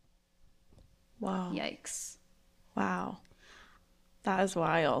 59. Wow. Yikes. Wow. That is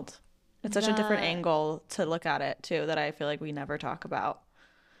wild. It's such a different angle to look at it too, that I feel like we never talk about.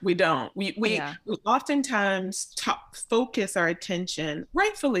 We don't. We Yeah. oftentimes focus our attention,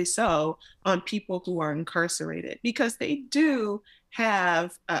 rightfully so, on people who are incarcerated because they do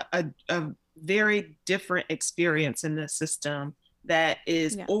have a very different experience in the system that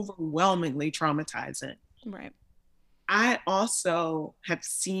is overwhelmingly traumatizing. Right. I also have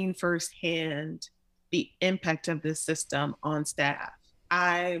seen firsthand the impact of this system on staff.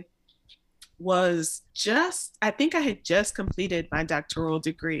 I think I had just completed my doctoral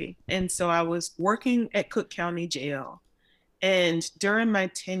degree. And so I was working at Cook County Jail. And during my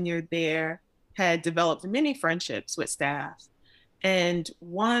tenure there, had developed many friendships with staff. And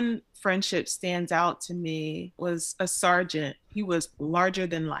one friendship stands out to me was a sergeant. He was larger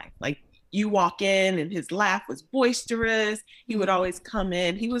than life. Like, you walk in and his laugh was boisterous. He would always come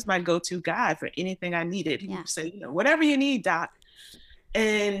in. He was my go-to guy for anything I needed. He would say, whatever you need, Doc.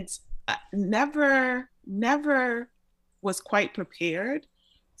 And never was quite prepared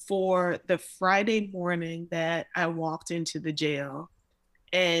for the Friday morning that I walked into the jail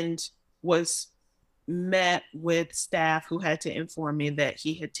and was met with staff who had to inform me that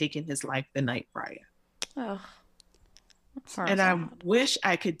he had taken his life the night prior. Oh. And I wish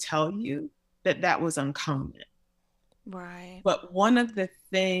I could tell you that was uncommon. Right. But one of the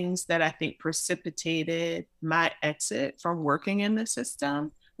things that I think precipitated my exit from working in the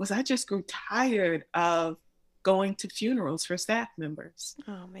system was I just grew tired of going to funerals for staff members.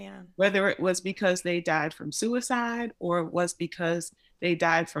 Oh, man. Whether it was because they died from suicide or it was because they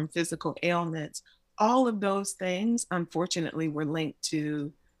died from physical ailments, all of those things, unfortunately, were linked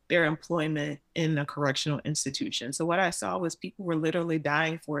to their employment in a correctional institution. So what I saw was people were literally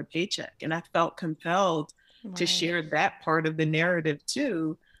dying for a paycheck. And I felt compelled to share that part of the narrative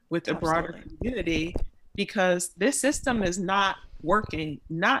too with the broader community, because this system is not working,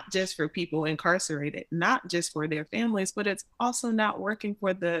 not just for people incarcerated, not just for their families, but it's also not working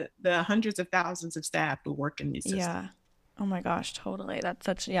for the hundreds of thousands of staff who work in these systems. Yeah. Oh my gosh, totally. That's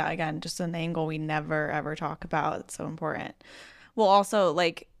such, again, just an angle we never ever talk about. It's so important. Well, also,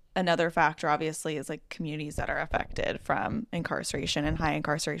 like, another factor obviously is like communities that are affected from incarceration and high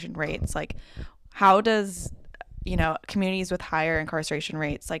incarceration rates. Like, how does, communities with higher incarceration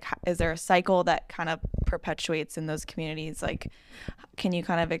rates, like, is there a cycle that kind of perpetuates in those communities? Like, can you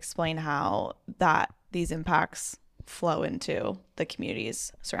kind of explain how these impacts flow into the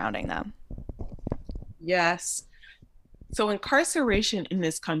communities surrounding them? Yes. So incarceration in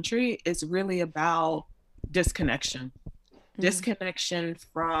this country is really about disconnection. Disconnection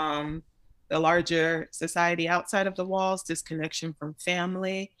from the larger society outside of the walls, disconnection from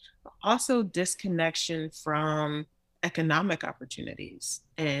family, but also disconnection from economic opportunities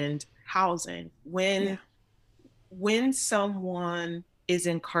and housing. When someone is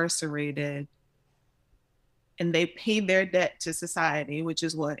incarcerated and they pay their debt to society, which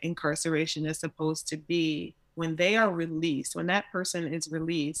is what incarceration is supposed to be, when they are released, when that person is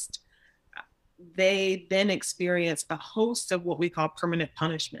released, they then experience a host of what we call permanent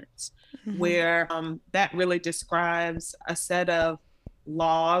punishments, where that really describes a set of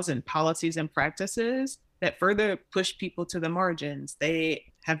laws and policies and practices that further push people to the margins. They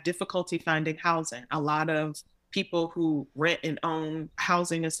have difficulty finding housing. A lot of people who rent and own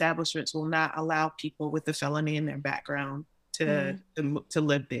housing establishments will not allow people with a felony in their background to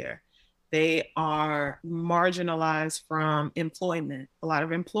live there. They are marginalized from employment. A lot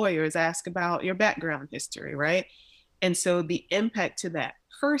of employers ask about your background history, right? And so the impact to that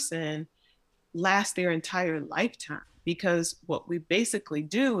person lasts their entire lifetime, because what we basically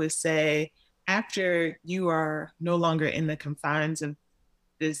do is say, after you are no longer in the confines of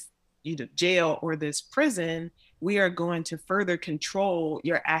this jail or this prison, we are going to further control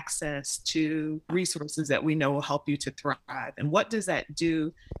your access to resources that we know will help you to thrive. And what does that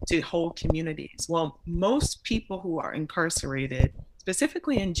do to whole communities? Well, most people who are incarcerated,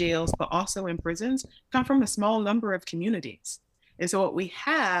 specifically in jails, but also in prisons, come from a small number of communities. And so what we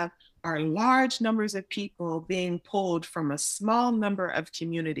have are large numbers of people being pulled from a small number of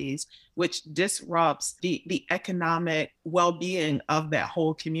communities, which disrupts the economic well-being of that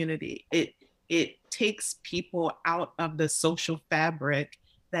whole community. It takes people out of the social fabric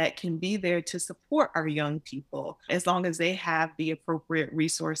that can be there to support our young people, as long as they have the appropriate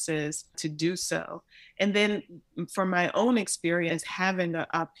resources to do so. And then from my own experience, having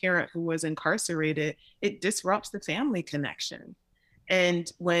a parent who was incarcerated, it disrupts the family connection.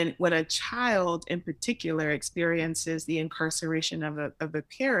 And when a child in particular experiences the incarceration of a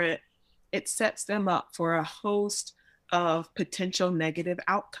parent, it sets them up for a host of potential negative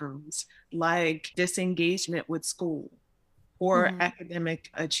outcomes, like disengagement with school or academic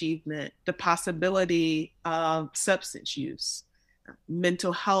achievement, the possibility of substance use,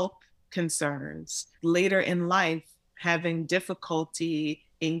 mental health concerns, later in life, having difficulty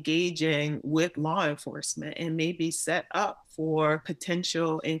engaging with law enforcement and may be set up for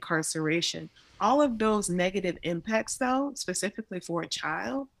potential incarceration. All of those negative impacts, though, specifically for a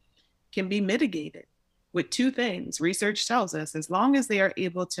child, can be mitigated with two things. Research tells us as long as they are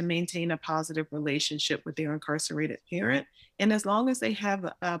able to maintain a positive relationship with their incarcerated parent, and as long as they have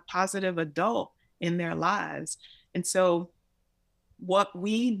a positive adult in their lives. And so what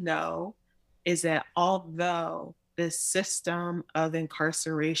we know is that although the system of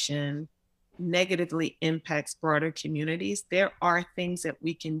incarceration negatively impacts broader communities, there are things that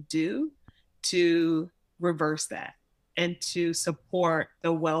we can do to reverse that and to support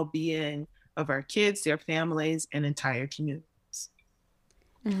the well-being of our kids, their families, and entire communities.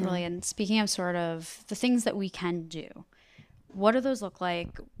 Brilliant. Speaking of sort of the things that we can do, what do those look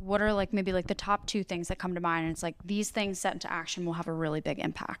like? What are like maybe like the top two things that come to mind? And it's like these things set into action will have a really big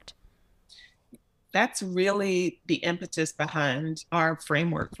impact. That's really the impetus behind our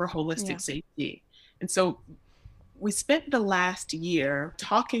framework for holistic safety. And so we spent the last year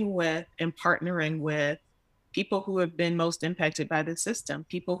talking with and partnering with people who have been most impacted by the system,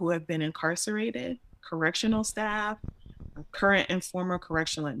 people who have been incarcerated, correctional staff, current and former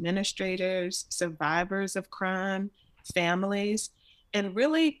correctional administrators, survivors of crime, families, and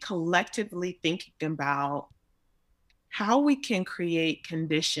really collectively thinking about how we can create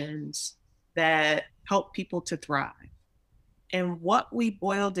conditions that help people to thrive. And what we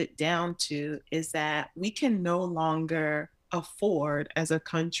boiled it down to is that we can no longer afford as a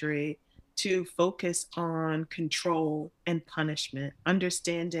country to focus on control and punishment,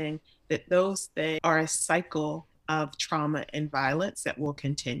 understanding that those things are a cycle of trauma and violence that will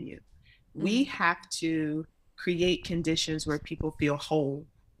continue. We have to create conditions where people feel whole,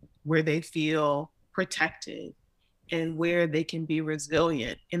 where they feel protected, and where they can be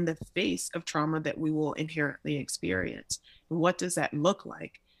resilient in the face of trauma that we will inherently experience. And what does that look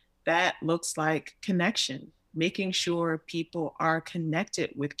like? That looks like connection, making sure people are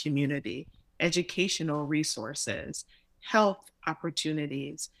connected with community, educational resources, health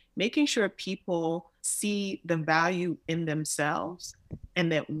opportunities, making sure people see the value in themselves and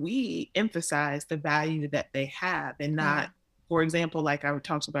that we emphasize the value that they have and not, for example, like I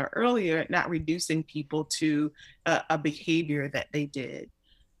talked about earlier, not reducing people to a behavior that they did.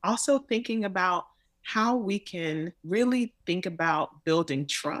 Also thinking about how we can really think about building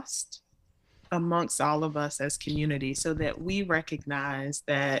trust amongst all of us as community so that we recognize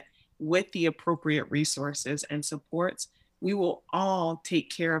that with the appropriate resources and supports, we will all take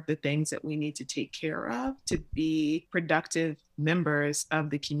care of the things that we need to take care of to be productive members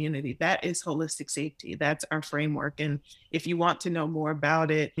of the community. That is holistic safety. That's our framework. And if you want to know more about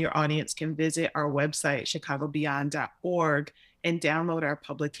it, your audience can visit our website, chicagobeyond.org, and download our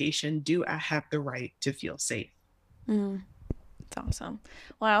publication, Do I Have the Right to Feel Safe? That's awesome.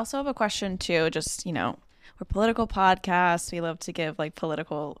 Well, I also have a question too, just, you know, we're political podcasts. We love to give like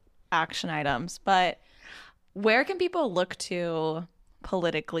political action items, but where can people look to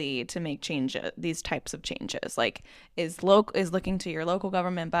politically to make changes, these types of changes? Like is looking to your local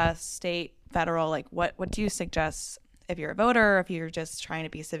government best, state, federal, like what do you suggest if you're a voter, or if you're just trying to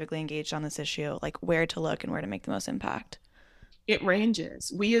be civically engaged on this issue, like where to look and where to make the most impact? It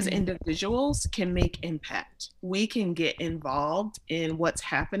ranges. We as individuals can make impact. We can get involved in what's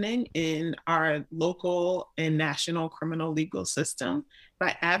happening in our local and national criminal legal system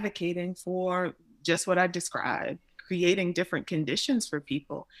by advocating for just what I described, creating different conditions for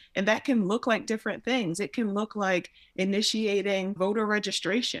people. And that can look like different things. It can look like initiating voter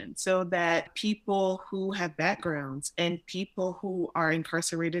registration so that people who have backgrounds and people who are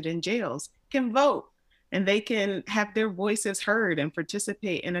incarcerated in jails can vote and they can have their voices heard and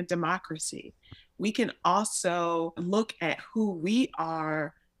participate in a democracy. We can also look at who we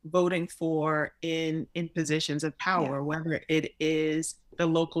are voting for in positions of power, whether it is the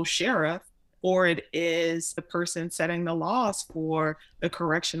local sheriff or it is the person setting the laws for the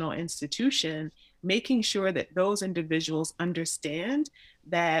correctional institution, making sure that those individuals understand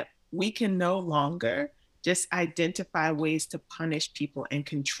that we can no longer just identify ways to punish people and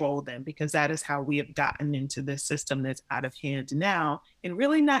control them, because that is how we have gotten into this system that's out of hand now and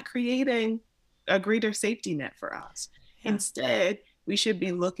really not creating a greater safety net for us. Yeah. Instead, we should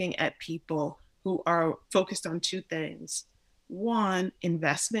be looking at people who are focused on two things. One,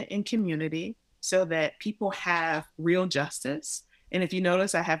 investment in community so that people have real justice. And if you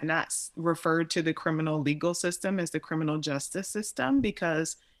notice, I have not referred to the criminal legal system as the criminal justice system,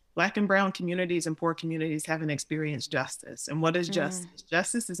 because Black and brown communities and poor communities haven't experienced justice. And what is justice?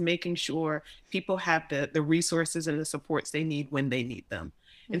 Justice is making sure people have the resources and the supports they need when they need them.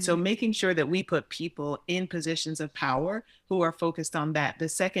 And so making sure that we put people in positions of power who are focused on that. The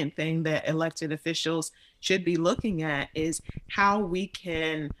second thing that elected officials should be looking at is how we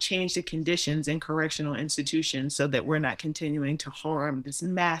can change the conditions in correctional institutions so that we're not continuing to harm this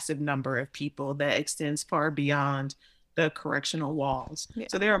massive number of people that extends far beyond the correctional walls. Yeah.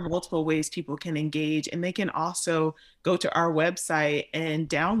 So there are multiple ways people can engage, and they can also go to our website and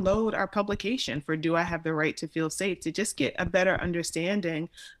download our publication for Do I Have the Right to Feel Safe, to just get a better understanding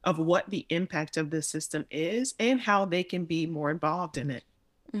of what the impact of this system is and how they can be more involved in it.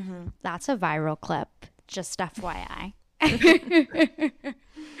 Mm-hmm. That's a viral clip, just FYI.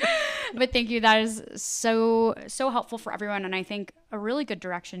 But thank you. That is so helpful for everyone. And I think a really good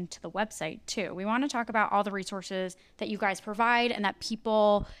direction to the website too. We want to talk about all the resources that you guys provide and that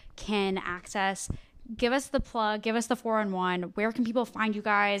people can access. Give us the plug, give us the 411. Where can people find you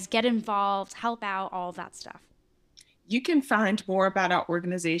guys, get involved, help out, all of that stuff? You can find more about our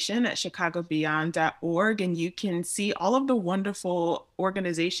organization at chicagobeyond.org, and you can see all of the wonderful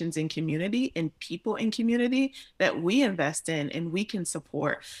organizations in community and people in community that we invest in and we can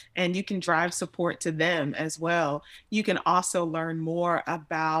support, and you can drive support to them as well. You can also learn more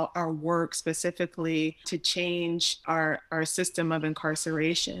about our work specifically to change our system of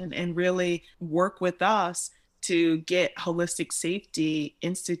incarceration and really work with us to get holistic safety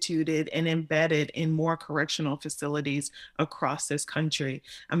instituted and embedded in more correctional facilities across this country.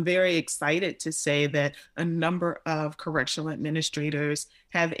 I'm very excited to say that a number of correctional administrators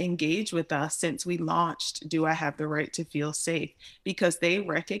have engaged with us since we launched Do I Have the Right to Feel Safe, because they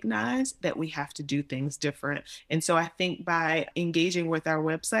recognize that we have to do things different. And so I think by engaging with our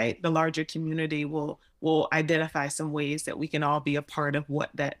website, the larger community will identify some ways that we can all be a part of what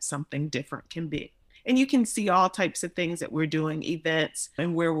that something different can be. And you can see all types of things that we're doing, events,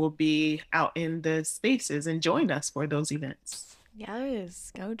 and where we'll be out in the spaces, and join us for those events.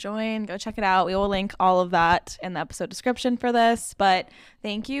 Yes, go join, go check it out. We will link all of that in the episode description for this. But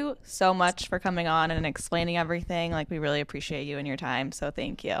thank you so much for coming on and explaining everything. Like, we really appreciate you and your time. So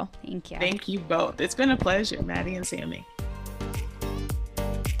thank you. Thank you. Thank you both. It's been a pleasure, Maddie and Sammy.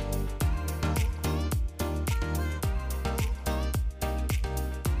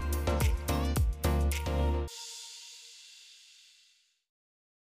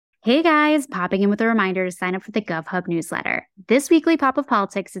 Hey guys, popping in with a reminder to sign up for the GovHub newsletter. This weekly Pop of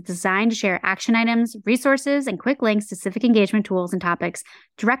Politics is designed to share action items, resources, and quick links to civic engagement tools and topics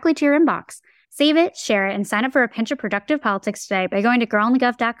directly to your inbox. Save it, share it, and sign up for a pinch of productive politics today by going to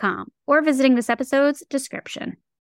girlonthegov.com or visiting this episode's description.